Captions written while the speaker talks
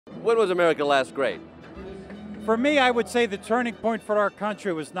When was America last great? For me, I would say the turning point for our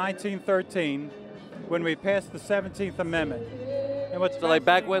country was 1913, when we passed the 17th Amendment. And what's So like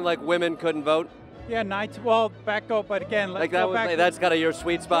back when like women couldn't vote? Yeah, well, back up, but again, let's Like that go was, back. that's kind of your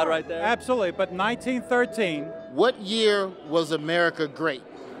sweet spot right there? Absolutely, but 1913. What year was America great?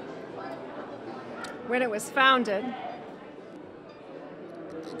 When it was founded.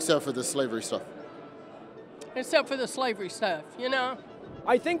 Except for the slavery stuff. Except for the slavery stuff, you know?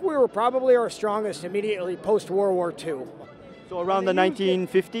 I think we were probably our strongest immediately post-World War II. So around the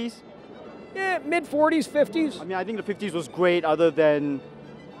 1950s? Yeah, mid-40s, 50s. I mean, I think the 50s was great other than,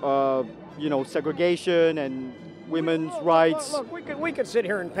 you know, segregation and women's rights. Look, we could sit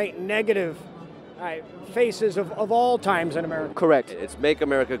here and paint negative faces of all times in America. Correct. It's Make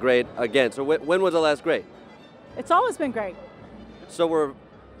America Great Again. So when was the last great? It's always been great. So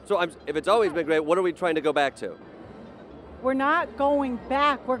if it's always been great, what are we trying to go back to? We're not going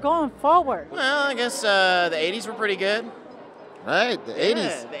back, we're going forward. Well, I guess the 80s were pretty good. Right, the 80s.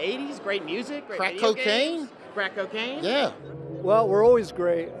 Yeah, the 80s, great music, great Crack video cocaine? games, crack cocaine. Yeah. Well, we're always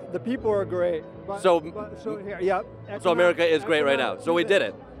great. The people are great. So America is great right now. So we did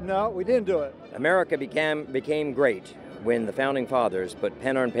it. No, we didn't do it. America became great when the Founding Fathers put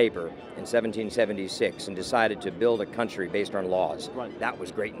pen on paper in 1776 and decided to build a country based on laws. Right. That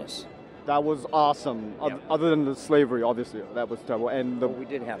was greatness. That was awesome. Yeah. Other than the slavery, obviously, that was terrible. And We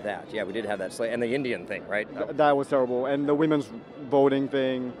did have that. Yeah, we did have that. And the Indian thing, right? that was terrible. And the women's voting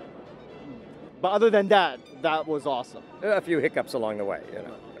thing. But other than that, that was awesome. A few hiccups along the way, you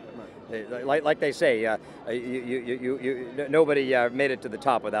know. Like they say, nobody made it to the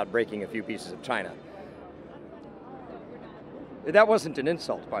top without breaking a few pieces of china. That wasn't an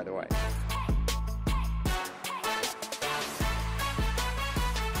insult, by the way.